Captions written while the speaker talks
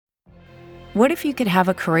What if you could have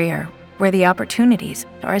a career where the opportunities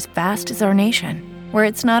are as vast as our nation, where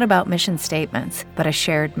it's not about mission statements, but a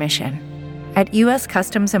shared mission? At U.S.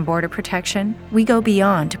 Customs and Border Protection, we go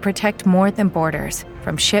beyond to protect more than borders.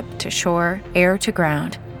 From ship to shore, air to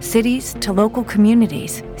ground, cities to local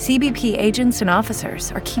communities, CBP agents and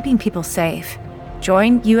officers are keeping people safe.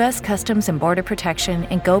 Join U.S. Customs and Border Protection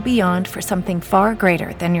and go beyond for something far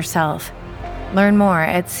greater than yourself. Learn more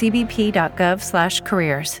at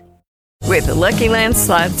cbp.gov/careers. With the Lucky Land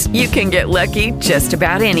Slots, you can get lucky just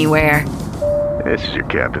about anywhere. This is your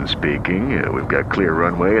captain speaking. We've got clear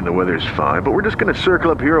runway and the weather's fine, but we're just going to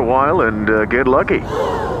circle up here a while and get lucky.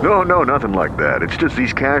 No, nothing like that. It's just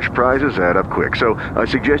these cash prizes add up quick. So I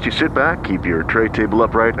suggest you sit back, keep your tray table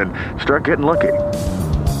upright, and start getting lucky.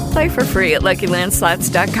 Play for free at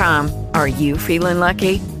LuckyLandSlots.com. Are you feeling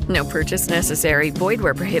lucky? No purchase necessary. Void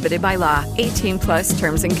where prohibited by law. 18+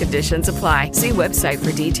 terms and conditions apply. See website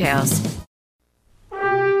for details.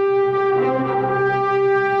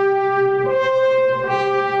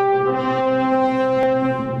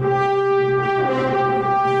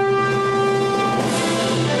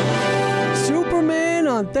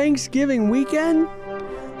 Thanksgiving weekend?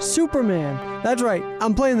 Superman. That's right.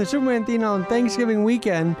 I'm playing the Superman theme on Thanksgiving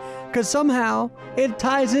weekend because somehow it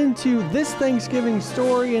ties into this Thanksgiving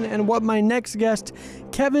story and what my next guest,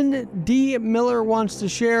 Kevin D. Miller, wants to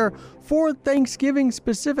share for Thanksgiving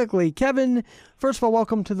specifically. Kevin, first of all,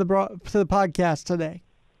 welcome to the podcast today.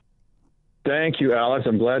 Thank you, Alex.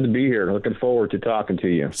 I'm glad to be here. Looking forward to talking to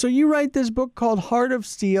you. So you write this book called Heart of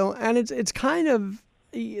Steel, and it's kind of,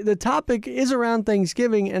 the topic is around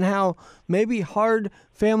Thanksgiving and how maybe hard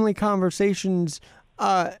family conversations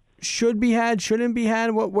should be had, shouldn't be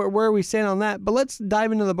had, where we stand on that. But let's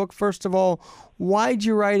dive into the book first of all. Why'd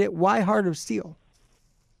you write it? Why Heart of Steel?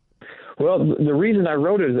 Well, the reason I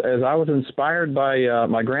wrote it is I was inspired by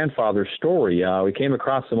my grandfather's story. We came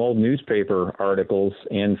across some old newspaper articles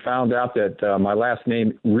and found out that my last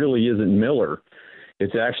name really isn't Miller.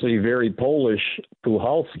 It's actually very Polish,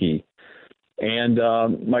 Puchalski. And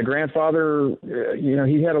my grandfather,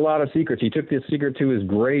 he had a lot of secrets. He took this secret to his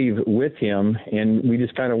grave with him. And we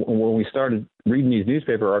just kind of, when we started reading these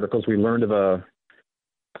newspaper articles, we learned of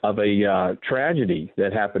a tragedy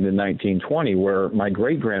that happened in 1920 where my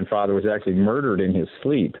great-grandfather was actually murdered in his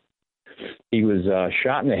sleep. He was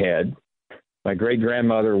shot in the head. My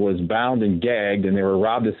great-grandmother was bound and gagged, and they were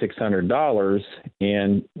robbed of $600.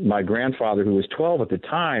 And my grandfather, who was 12 at the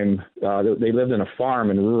time, they lived in a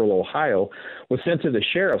farm in rural Ohio, was sent to the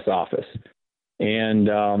sheriff's office. And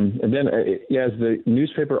then as the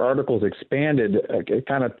newspaper articles expanded,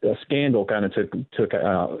 a scandal took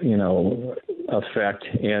effect,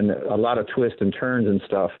 and a lot of twists and turns and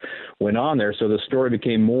stuff went on there. So the story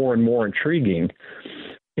became more and more intriguing.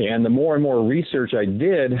 And the more and more research I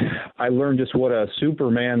did, I learned just what a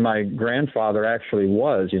Superman my grandfather actually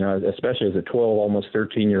was, especially as a 12, almost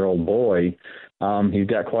 13-year-old boy. He's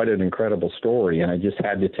got quite an incredible story, and I just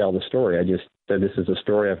had to tell the story. I just said, this is a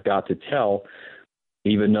story I've got to tell,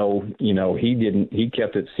 even though, he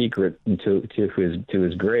kept it secret to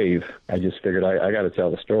his grave. I just figured I got to tell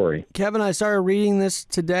the story. Kevin, I started reading this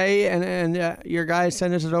today, and your guy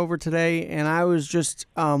sent us it over today, and I was just,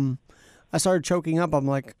 I started choking up. I'm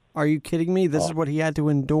like, are you kidding me? This is what he had to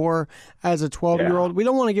endure as a 12-year-old. Yeah. We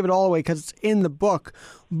don't want to give it all away because it's in the book,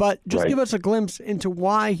 but just give us a glimpse into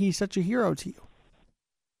why he's such a hero to you.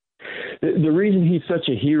 The reason he's such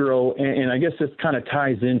a hero, and I guess this kind of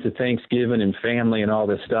ties into Thanksgiving and family and all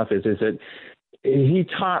this stuff, is that he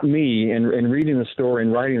taught me, in reading the story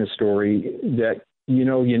and writing the story, that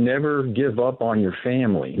you never give up on your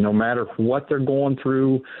family, no matter what they're going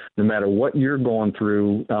through, no matter what you're going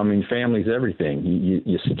through. I mean, family's everything.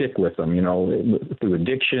 You stick with them, through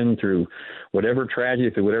addiction, through whatever tragedy,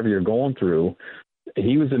 through whatever you're going through.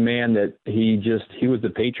 He was a man that he was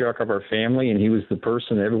the patriarch of our family, and he was the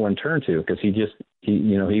person everyone turned to because he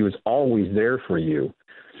was always there for you.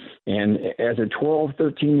 And as a 12,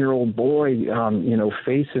 13-year-old boy,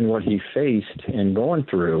 facing what he faced and going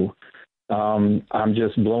through, I'm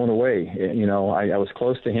just blown away. I was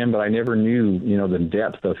close to him, but I never knew, the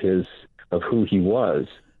depth of who he was.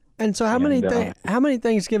 And so how many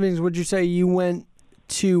Thanksgivings would you say you went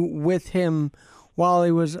to with him while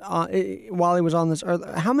he was on this earth?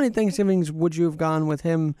 How many Thanksgivings would you have gone with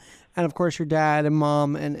him and, of course, your dad and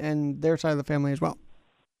mom and their side of the family as well?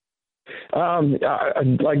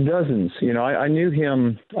 Like dozens. I knew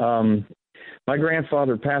him. My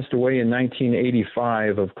grandfather passed away in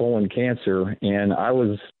 1985 of colon cancer, and I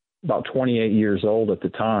was about 28 years old at the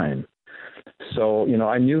time. So,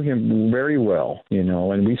 I knew him very well,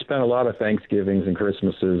 and we spent a lot of Thanksgivings and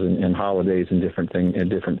Christmases and holidays and different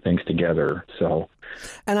things together. So,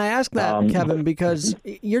 and I ask that, Kevin, because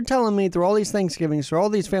you're telling me through all these Thanksgivings, through all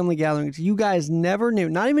these family gatherings, you guys never knew,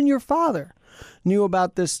 not even your father knew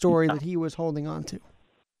about this story that he was holding on to.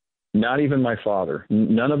 Not even my father.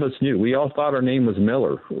 None of us knew. We all thought our name was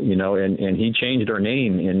Miller, and he changed our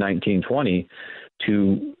name in 1920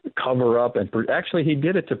 to cover up, and actually he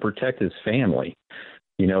did it to protect his family,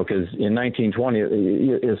 because in 1920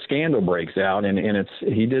 a scandal breaks out, and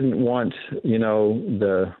he didn't want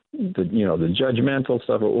the judgmental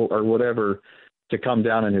stuff or whatever to come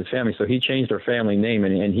down on his family, so he changed our family name,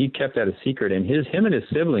 and he kept that a secret. And him and his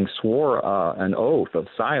siblings swore an oath of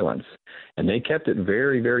silence, and they kept it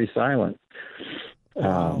very, very silent.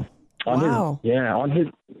 Wow. Go ahead.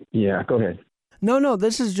 No,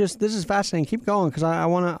 this is fascinating. Keep going, because I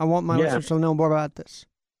want my listeners to know more about this.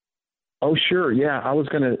 Oh, sure. Yeah, I was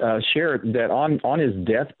going to share that on his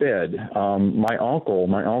deathbed, my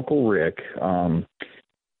uncle Rick,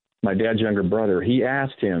 my dad's younger brother, he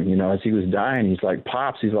asked him, as he was dying, he's like,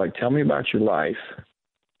 "Pops," he's like, "tell me about your life."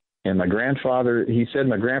 And my grandfather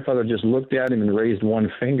just looked at him and raised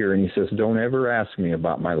one finger, and he says, "Don't ever ask me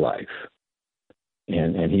about my life."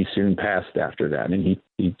 And he soon passed after that. And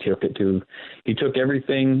he took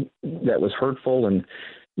everything that was hurtful and,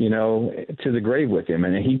 to the grave with him.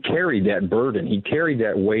 And he carried that burden. He carried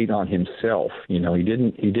that weight on himself. He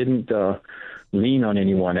didn't lean on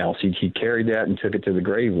anyone else. He carried that and took it to the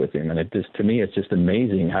grave with him. And to me, it's just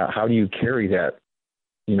amazing. How do you carry that,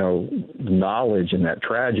 knowledge and that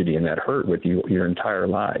tragedy and that hurt with you your entire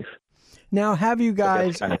life? Now, have you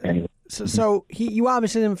guys... So you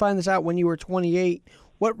obviously didn't find this out when you were 28.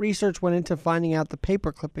 What research went into finding out the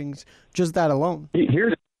paper clippings, just that alone?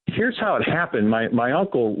 Here's how it happened. My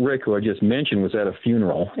uncle Rick, who I just mentioned, was at a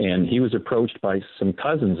funeral, and he was approached by some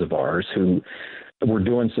cousins of ours who were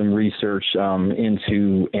doing some research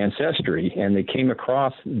into ancestry, and they came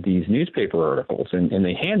across these newspaper articles, and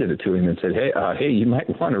they handed it to him and said, hey, you might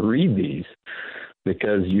want to read these,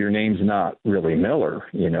 because your name's not really Miller,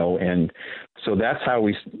 and so that's how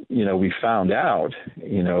we found out,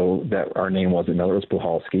 that our name wasn't Miller, it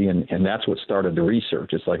was Puchalski, and that's what started the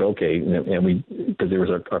research. It's like, okay, and because there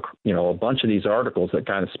was a bunch of these articles that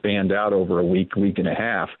kind of spanned out over a week and a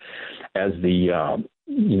half as the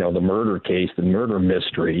murder case, the murder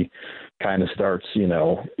mystery kind of starts,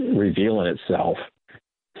 revealing itself.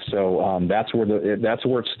 So that's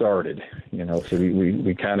where it started, So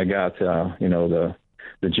we kind of got the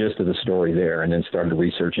gist of the story there, and then started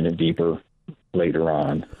researching it deeper later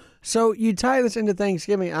on. So you tie this into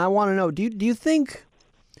Thanksgiving. I want to know: do you think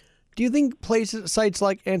sites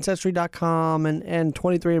like Ancestry.com and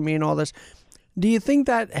 23andMe and all this, do you think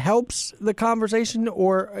that helps the conversation,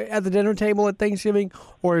 or at the dinner table at Thanksgiving,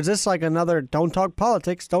 or is this like another "don't talk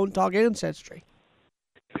politics, don't talk ancestry"?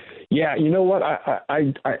 Yeah, you know what?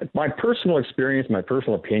 I my personal experience, my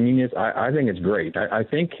personal opinion is I think it's great. I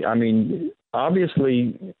think,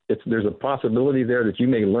 obviously, there's a possibility there that you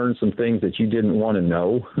may learn some things that you didn't want to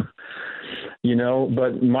know,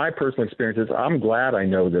 but my personal experience is I'm glad I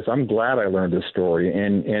know this. I'm glad I learned this story.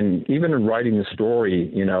 And even in writing the story,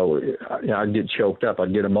 I'd get choked up.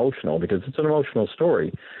 I'd get emotional because it's an emotional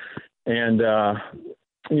story. And,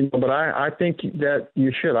 but I think that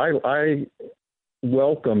you should. I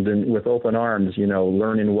welcomed and with open arms,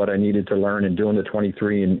 learning what I needed to learn and doing the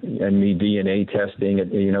 23andMe DNA testing.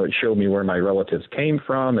 It showed me where my relatives came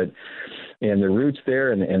from and the roots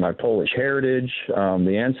there and my Polish heritage,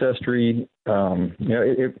 the ancestry.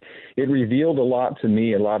 It revealed a lot to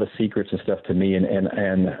me, a lot of secrets and stuff to me.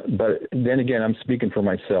 But then again, I'm speaking for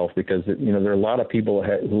myself because, there are a lot of people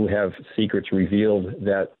who have secrets revealed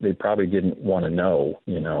that they probably didn't want to know,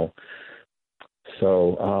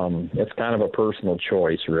 So it's kind of a personal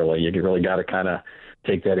choice, really. You really got to kind of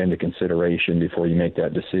take that into consideration before you make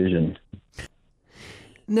that decision.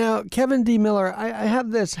 Now, Kevin D. Miller, I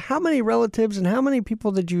have this. How many relatives and how many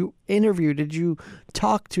people did you interview, did you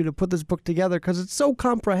talk to put this book together? Because it's so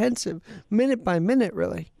comprehensive, minute by minute,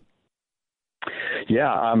 really.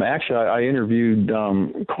 Yeah, actually, I interviewed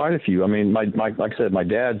quite a few. Like I said, my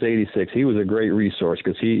dad's 86. He was a great resource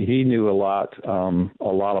because he knew a lot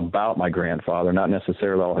about my grandfather, not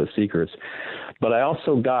necessarily all his secrets. But I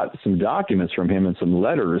also got some documents from him and some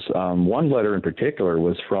letters. One letter in particular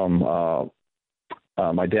was from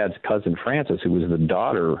my dad's cousin Frances, who was the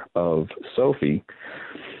daughter of Sophie.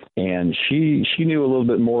 And she knew a little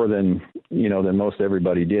bit more than most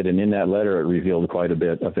everybody did. And in that letter, it revealed quite a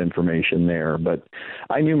bit of information there. But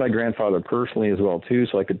I knew my grandfather personally as well, too,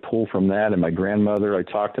 so I could pull from that. And my grandmother, I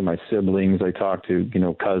talked to my siblings, I talked to,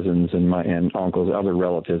 cousins and uncles, other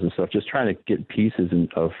relatives and stuff, just trying to get pieces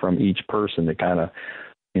from each person to kind of,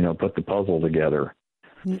 put the puzzle together.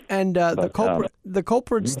 And the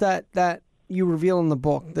culprits that you reveal in the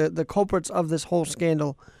book, the culprits of this whole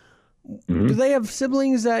scandal, do they have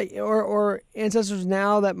siblings that or ancestors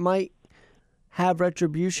now that might have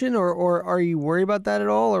retribution, or are you worried about that at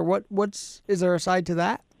all, or is there a side to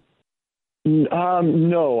that?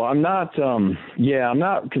 No, I'm not. I'm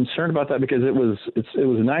not concerned about that because it was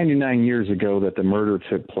 99 years ago that the murder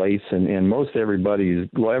took place, and most everybody in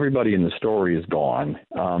the story is gone.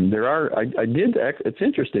 It's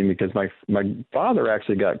interesting because my father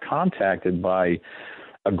actually got contacted by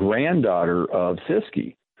a granddaughter of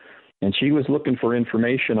Siski. And she was looking for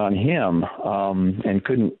information on him and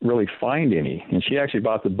couldn't really find any. And she actually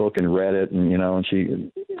bought the book and read it, and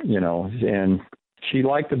she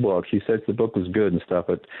liked the book. She said the book was good and stuff.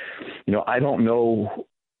 But I don't know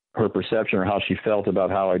her perception or how she felt about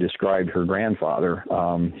how I described her grandfather.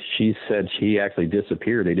 She said he actually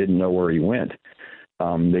disappeared. They didn't know where he went.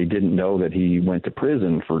 They didn't know that he went to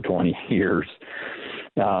prison for 20 years.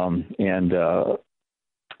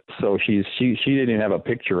 So she didn't even have a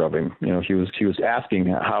picture of him. She was asking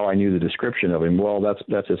how I knew the description of him. Well,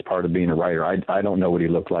 that's just part of being a writer. I don't know what he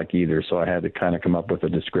looked like either, so I had to kind of come up with a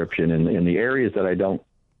description. And in the areas that I don't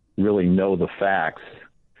really know the facts,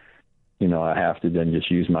 I have to then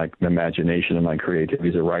just use my imagination and my creativity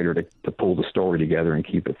as a writer to pull the story together and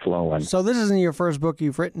keep it flowing. So this isn't your first book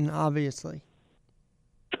you've written, obviously.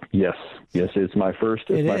 Yes, it's my first.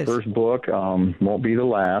 It's my first book. Won't be the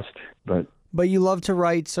last, but. But you love to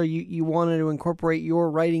write, so you wanted to incorporate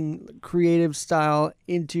your writing creative style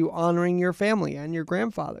into honoring your family and your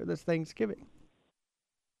grandfather this Thanksgiving.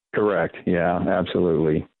 Correct. Yeah,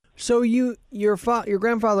 absolutely. So your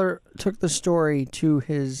grandfather took the story to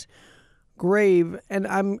his grave, and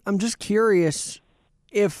I'm just curious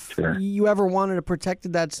if you ever wanted to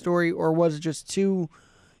protect that story, or was it just too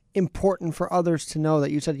important for others to know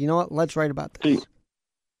that you said, you know what, let's write about this?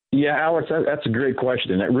 Yeah, Alex, that's a great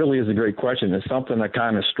question. That really is a great question. It's something I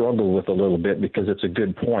kind of struggle with a little bit because it's a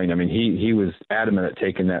good point. I mean, he was adamant at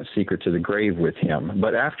taking that secret to the grave with him.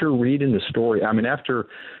 But after reading the story, after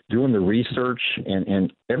doing the research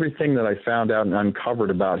and everything that I found out and uncovered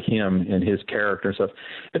about him and his character and stuff,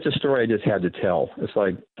 it's a story I just had to tell. It's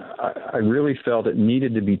like I really felt it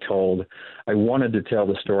needed to be told. I wanted to tell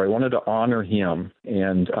the story. I wanted to honor him.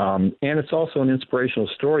 And it's also an inspirational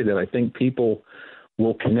story that I think people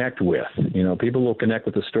will connect with. People will connect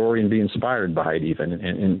with the story and be inspired by it even,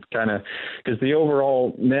 and kind of, because the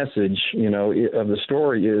overall message, of the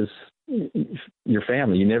story is your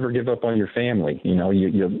family. You never give up on your family.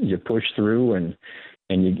 You push through and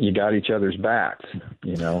you got each other's backs.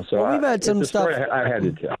 So well, we've had some stuff I had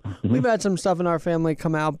to tell. We've had some stuff in our family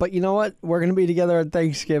come out, but you know what? We're going to be together at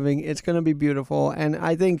Thanksgiving. It's going to be beautiful, and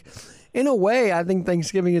I think, in a way,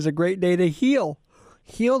 Thanksgiving is a great day to heal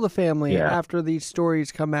the family after these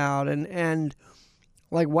stories come out, and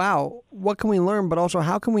like, wow, what can we learn, but also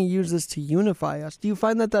how can we use this to unify us? Do you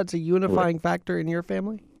find that that's a unifying factor in your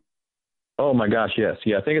family? Oh my gosh, yes.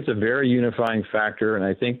 Yeah, I think it's a very unifying factor, and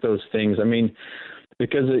I think those things,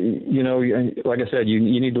 because, like I said, you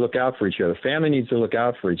need to look out for each other. Family needs to look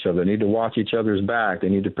out for each other. They need to watch each other's back. They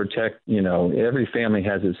need to protect, every family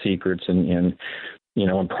has its secrets and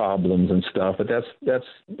problems and stuff, but that's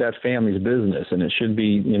that family's business, and it should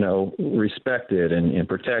be, respected and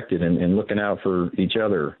protected and looking out for each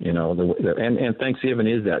other, and Thanksgiving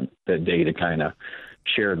is that day to kind of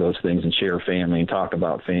share those things and share family and talk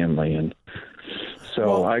about family. And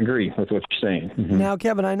so I agree with what you're saying. Mm-hmm. Now,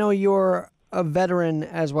 Kevin, I know you're a veteran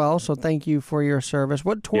as well, so thank you for your service.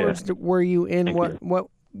 What tours were you in?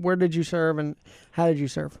 Where did you serve, and how did you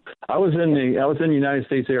serve? I was in the United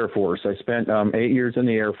States Air Force. I spent 8 years in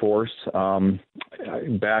the Air Force,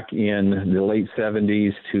 back in the late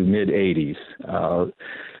 70s to mid 80s.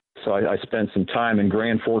 So I spent some time in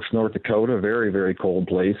Grand Forks, North Dakota, a very, very cold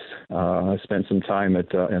place. I spent some time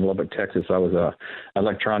in Lubbock, Texas. I was a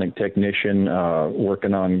electronic technician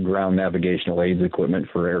working on ground navigational aids equipment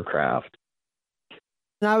for aircraft.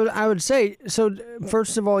 I would say, so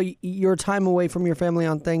first of all, your time away from your family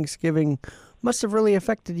on Thanksgiving must have really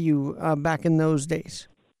affected you back in those days.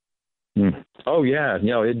 Oh, yeah.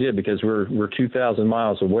 It did, because we're 2,000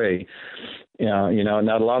 miles away.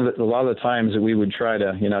 not a lot of the times that we would try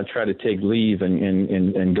to take leave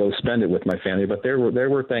and go spend it with my family, but there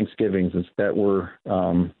were Thanksgivings that we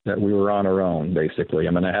were on our own, basically.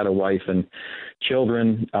 I mean, I had a wife and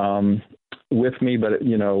children with me, but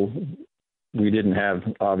we didn't have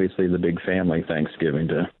obviously the big family Thanksgiving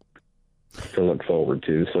to look forward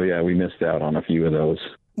to. So yeah, we missed out on a few of those.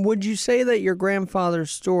 Would you say that your grandfather's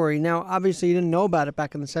story, now obviously you didn't know about it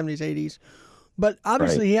back in the 70s, 80s, but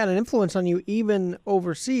obviously he had an influence on you even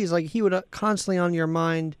overseas, like he would constantly on your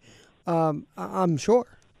mind, I'm sure.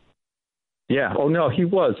 Yeah. Oh no, he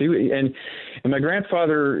was. And my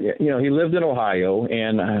grandfather, he lived in Ohio,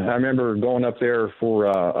 and I remember going up there for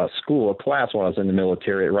a class while I was in the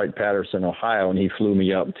military at Wright-Patterson, Ohio, and he flew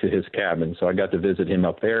me up to his cabin, so I got to visit him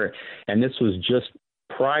up there. And this was just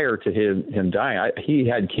prior to him dying. He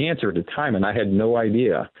had cancer at the time, and I had no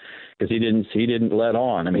idea because he didn't let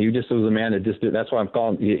on. I mean, he just was a man that just did. That's why I'm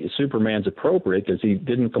calling Superman's appropriate, because he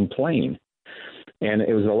didn't complain. And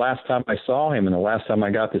it was the last time I saw him and the last time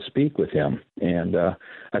I got to speak with him. And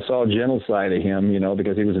I saw a gentle side of him,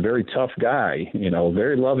 because he was a very tough guy,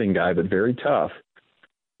 very loving guy, but very tough.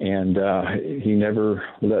 And he never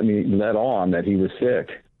let on that he was sick.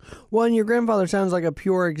 Well, and your grandfather sounds like a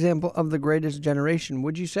pure example of the greatest generation,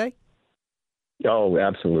 would you say? Oh,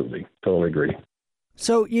 absolutely. Totally agree.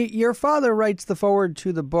 So your father writes the foreword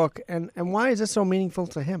to the book, and why is this so meaningful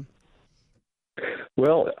to him?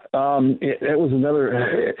 Well, that was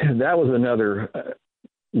another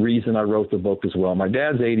reason I wrote the book as well. My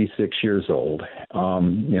dad's 86 years old.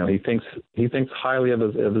 He thinks highly of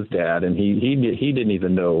his dad, and he didn't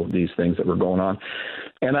even know these things that were going on.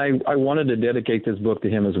 And I wanted to dedicate this book to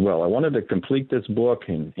him as well. I wanted to complete this book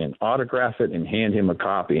and autograph it and hand him a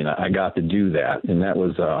copy, and I got to do that. And that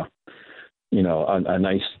was a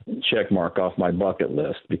nice check mark off my bucket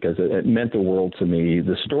list, because it meant the world to me.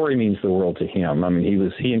 The story means the world to him. I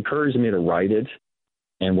mean, he encouraged me to write it.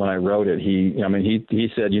 And when I wrote it, he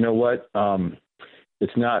said, you know what?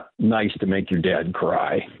 It's not nice to make your dad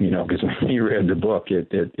cry, because when he read the book,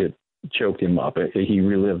 it choked him up. He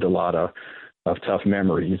relived a lot of tough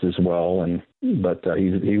memories as well. But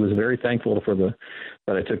he was very thankful that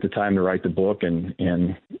I took the time to write the book. And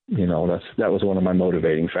that was one of my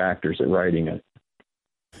motivating factors at writing it.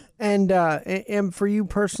 And for you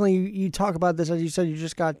personally, you talk about this, as you said, you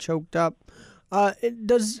just got choked up.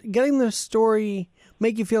 Does getting the story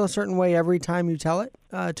make you feel a certain way every time you tell it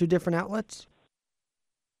to different outlets?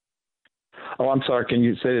 Oh, I'm sorry. Can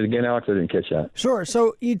you say it again, Alex? I didn't catch that. Sure.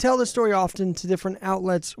 So you tell the story often to different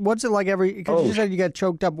outlets. What's it like because you said you get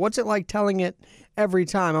choked up. What's it like telling it every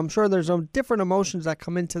time? I'm sure there's different emotions that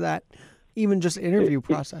come into that, even just interview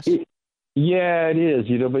process. Yeah, it is,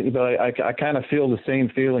 but I kind of feel the same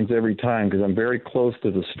feelings every time, because I'm very close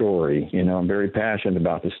to the story. I'm very passionate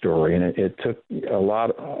about the story, and it took a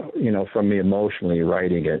lot, from me emotionally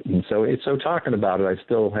writing it. And so talking about it, I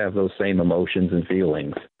still have those same emotions and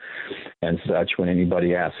feelings and such when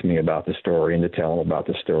anybody asks me about the story and to tell them about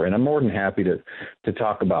the story. And I'm more than happy to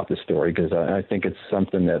talk about the story, because I think it's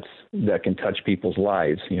something that can touch people's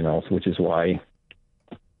lives, which is why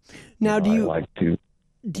now I like to.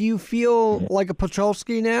 Do you feel like a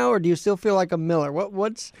Puchalski now, or do you still feel like a Miller?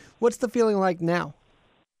 What's the feeling like now?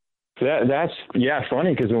 That's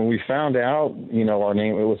funny, because when we found out, our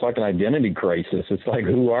name, it was like an identity crisis. It's like,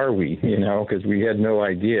 who are we? Because we had no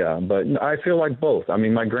idea. But I feel like both. I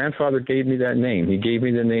mean, my grandfather gave me that name. He gave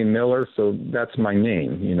me the name Miller, so that's my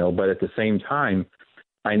name. But at the same time,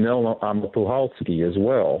 I know I'm a Puchalski as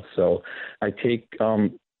well. So I take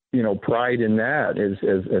pride in that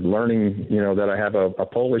as learning, that I have a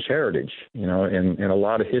Polish heritage, and a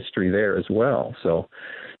lot of history there as well. So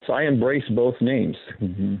I embrace both names.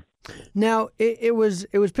 Mm-hmm. Now, it was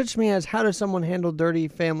pitched to me as, how does someone handle dirty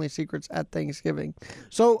family secrets at Thanksgiving?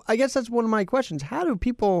 So I guess that's one of my questions. How do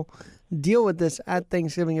people deal with this at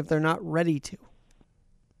Thanksgiving if they're not ready to?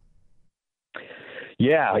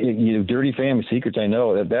 Yeah, dirty family secrets. I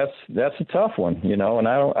know that's a tough one, and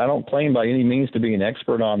I don't claim by any means to be an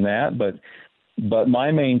expert on that, but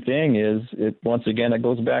my main thing is, once again, it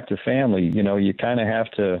goes back to family. You kind of have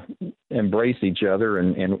to embrace each other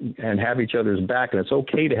and have each other's back, and it's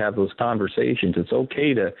okay to have those conversations. It's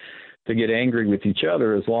okay to get angry with each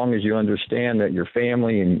other, as long as you understand that you're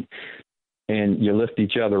family and you lift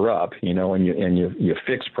each other up, and you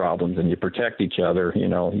fix problems and you protect each other.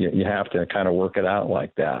 You have to kind of work it out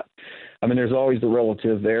like that. I mean, there's always the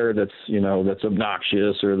relative there that's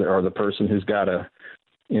obnoxious, or the person who's got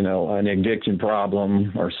an addiction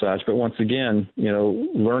problem or such. But once again,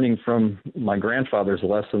 learning from my grandfather's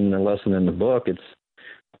lesson, the lesson in the book,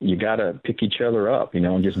 you got to pick each other up,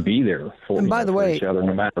 and just be there for, and by the way, for each other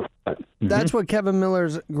no matter what. That's what Kevin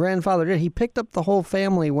Miller's grandfather did. He picked up the whole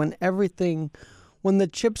family when the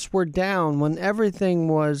chips were down, when everything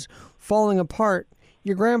was falling apart.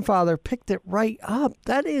 Your grandfather picked it right up.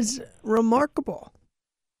 That is remarkable.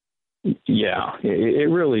 Yeah, it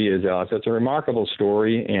really is, Alex. It's a remarkable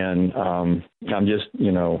story, and I'm just,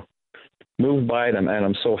 moved by it, and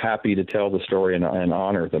I'm so happy to tell the story and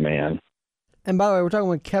honor the man. And by the way, we're talking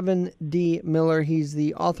with Kevin D. Miller. He's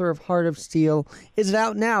the author of Heart of Steel. Is it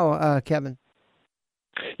out now, Kevin?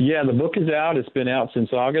 Yeah, the book is out. It's been out since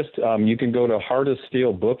August. You can go to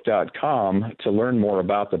heartofsteelbook.com to learn more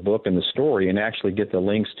about the book and the story and actually get the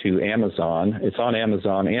links to Amazon. It's on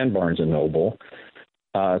Amazon and Barnes & Noble.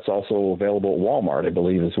 It's also available at Walmart, I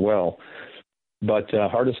believe, as well. But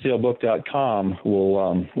heartofsteelbook.com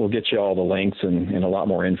will get you all the links and a lot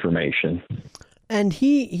more information. And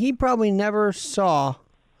he probably never saw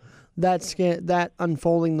that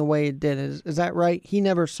unfolding the way it did. Is that right? He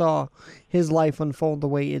never saw his life unfold the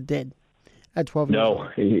way it did at 12 years old.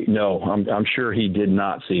 No. I'm sure he did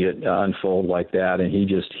not see it unfold like that, and he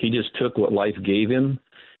just took what life gave him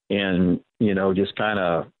and just kind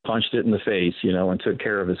of punched it in the face, and took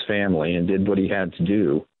care of his family and did what he had to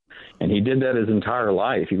do. And he did that his entire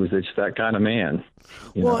life. He was just that kind of man.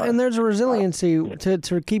 And there's a resiliency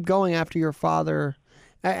to keep going after your father,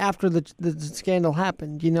 after the scandal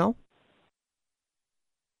happened,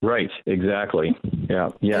 Right, exactly. Yeah,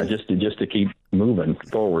 and just to keep moving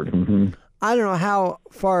forward. Mm-hmm. I don't know how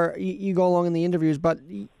far you go along in the interviews, but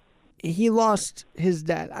he lost his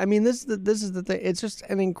dad. I mean, this is the thing. It's just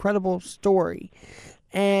an incredible story,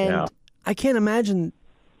 and I can't imagine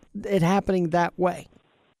it happening that way.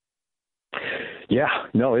 Yeah,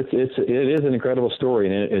 no, it is an incredible story,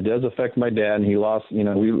 and it does affect my dad. And he lost,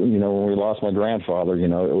 when we lost my grandfather, it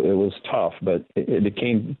was tough, but it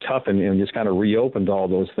became tough and just kind of reopened all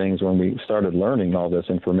those things when we started learning all this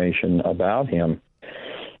information about him.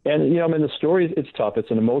 And the story, it's tough.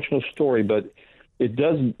 It's an emotional story, but I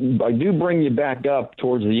do bring you back up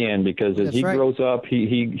towards the end, because as he grows up,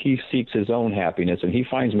 he seeks his own happiness, and he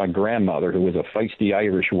finds my grandmother, who was a feisty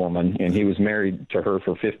Irish woman, and he was married to her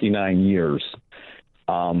for 59 years.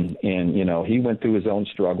 And he went through his own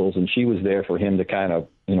struggles, and she was there for him to kind of,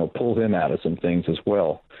 pull him out of some things as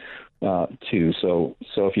well, too. So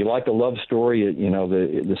if you like a love story,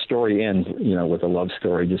 the story ends, with a love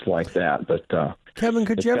story just like that. But Kevin,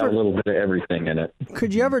 got a little bit of everything in it.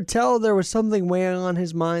 Could you ever tell there was something weighing on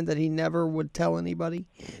his mind that he never would tell anybody?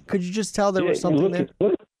 Could you just tell there was something there?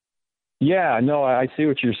 Yeah, no, I see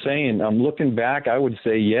what you're saying. Looking back, I would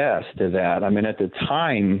say yes to that. I mean, at the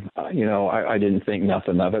time, I didn't think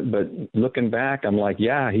nothing of it, but looking back, I'm like,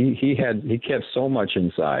 yeah, he kept so much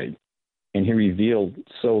inside, and he revealed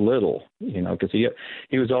so little, because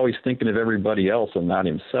he was always thinking of everybody else and not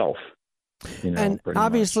himself. And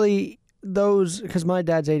obviously, because my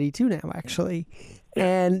dad's 82 now, actually,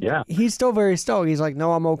 and he's still very stoic. He's like,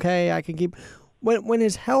 no, I'm okay. I can keep. When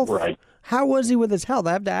his health. Right. How was he with his health?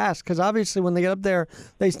 I have to ask, because obviously when they get up there,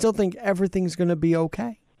 they still think everything's going to be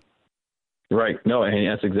okay. Right. No, and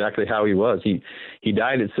that's exactly how he was. He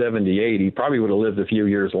died at 78. He probably would have lived a few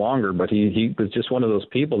years longer, but he was just one of those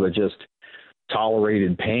people that just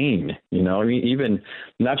tolerated pain. I mean, even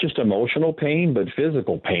not just emotional pain, but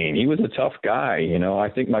physical pain. He was a tough guy. I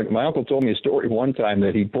think my uncle told me a story one time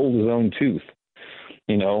that he pulled his own tooth.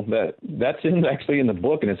 That's actually in the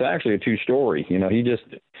book, and it's actually a true story. He just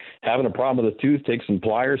having a problem with a tooth, takes some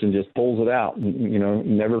pliers and just pulls it out.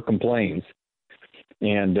 Never complains.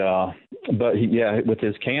 And but with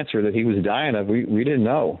his cancer that he was dying of, we didn't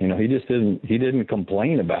know. He just didn't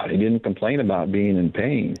complain about it. He didn't complain about being in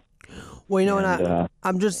pain. Well,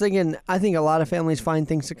 I'm just thinking. I think a lot of families find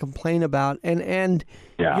things to complain about, and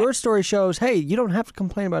your story shows, hey, you don't have to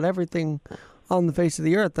complain about everything on the face of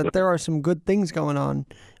the earth, that there are some good things going on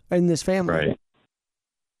in this family. Right.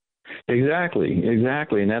 Exactly.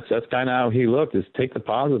 And that's kind of how he looked, is take the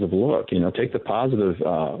positive look, take the positive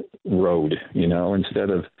road, instead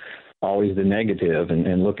of always the negative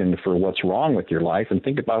and looking for what's wrong with your life, and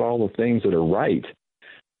think about all the things that are right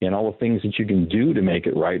and all the things that you can do to make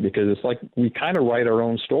it right, because it's like we kind of write our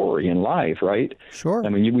own story in life, right? Sure. I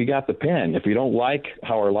mean, we got the pen. If we don't like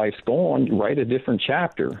how our life's going, write a different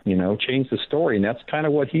chapter, change the story. And that's kind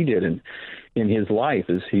of what he did in his life,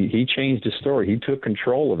 is he changed his story. He took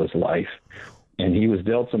control of his life, and he was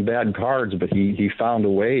dealt some bad cards, but he found a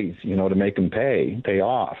way, to make them pay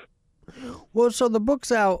off. Well, so the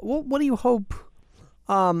book's out. What do you hope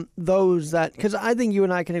those that, because I think you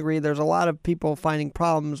and I can agree there's a lot of people finding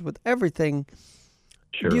problems with everything.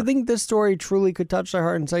 Sure. Do you think this story truly could touch their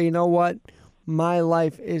heart and say, you know what, my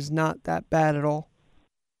life is not that bad at all.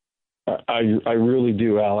 I really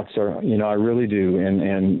do, Alex. Or, I really do,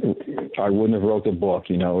 and I wouldn't have wrote the book,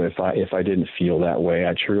 if I didn't feel that way.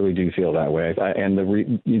 I truly do feel that way. And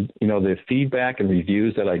the feedback and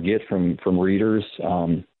reviews that I get from readers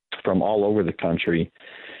from all over the country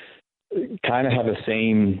kind of have the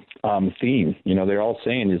same theme. They're all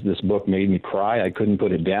saying, "Is this book made me cry? I couldn't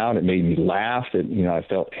put it down. It made me laugh. I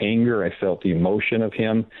felt anger. I felt the emotion of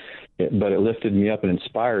him, but it lifted me up and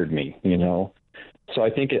inspired me." So I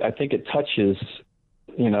think it touches,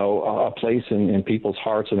 a place in people's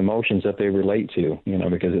hearts and emotions that they relate to,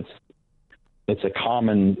 because it's a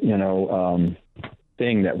common,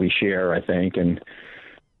 thing that we share, I think, and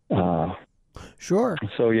sure.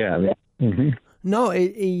 So yeah. Mm-hmm. No,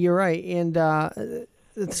 you're right. And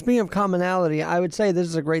speaking of commonality, I would say this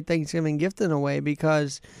is a great Thanksgiving gift in a way,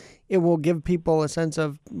 because it will give people a sense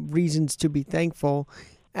of reasons to be thankful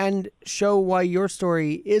and show why your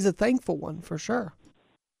story is a thankful one, for sure.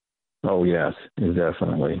 Oh, yes,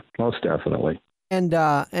 definitely. Most definitely. And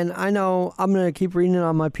I know I'm going to keep reading it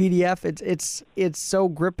on my PDF. It's so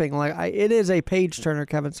gripping. It is a page turner,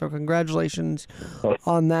 Kevin. So congratulations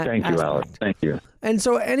on that. Thank you, Alex. Thank you. And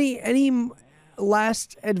so any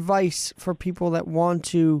last advice for people that want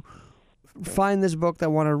to find this book, that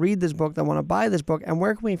want to read this book, that want to buy this book, and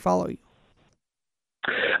where can we follow you?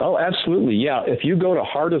 Oh, absolutely. Yeah. If you go to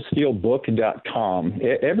heartofsteelbook.com,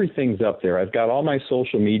 everything's up there. I've got all my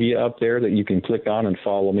social media up there that you can click on and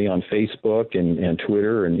follow me on Facebook and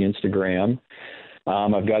Twitter and Instagram.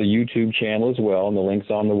 I've got a YouTube channel as well, and the link's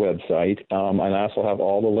on the website. And I also have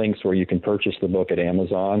all the links where you can purchase the book at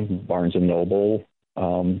Amazon, Barnes & Noble,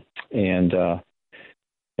 and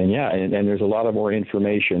there's a lot of more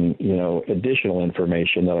information, additional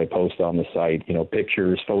information that I post on the site,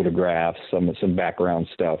 pictures, photographs, some background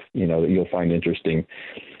stuff, that you'll find interesting,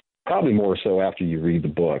 probably more so after you read the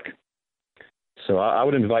book. So I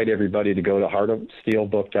would invite everybody to go to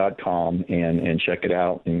heartofsteelbook.com and check it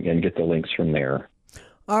out and get the links from there.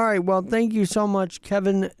 All right. Well, thank you so much,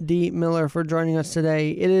 Kevin D. Miller, for joining us today.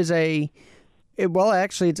 It is it's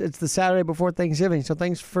the Saturday before Thanksgiving, so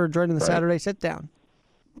thanks for joining the Saturday Sit Down.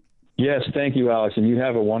 Yes, thank you, Alex, and you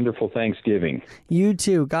have a wonderful Thanksgiving. You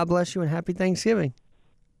too. God bless you and happy Thanksgiving.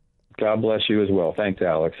 God bless you as well. Thanks,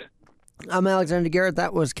 Alex. I'm Alexander Garrett.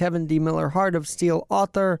 That was Kevin D. Miller, Heart of Steel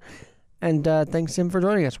author, and thanks to him for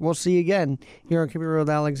joining us. We'll see you again here on Keep It Real with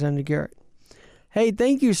Alexander Garrett. Hey,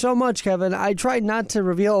 thank you so much, Kevin. I tried not to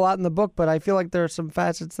reveal a lot in the book, but I feel like there are some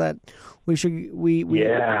facets that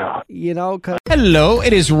Hello,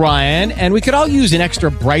 it is Ryan, and we could all use an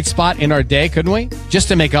extra bright spot in our day, couldn't we? Just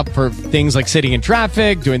to make up for things like sitting in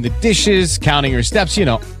traffic, doing the dishes, counting your steps,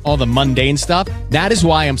 all the mundane stuff. That is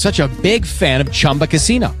why I'm such a big fan of Chumba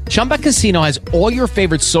Casino. Chumba Casino has all your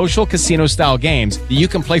favorite social casino-style games that you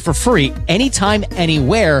can play for free anytime,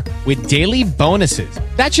 anywhere with daily bonuses.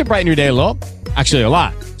 That should brighten your day a little. Actually, a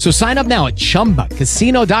lot. So sign up now at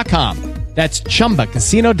ChumbaCasino.com. That's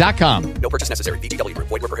ChumbaCasino.com. No purchase necessary. VGW Group.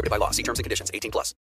 Void where prohibited by law. See terms and conditions. 18+.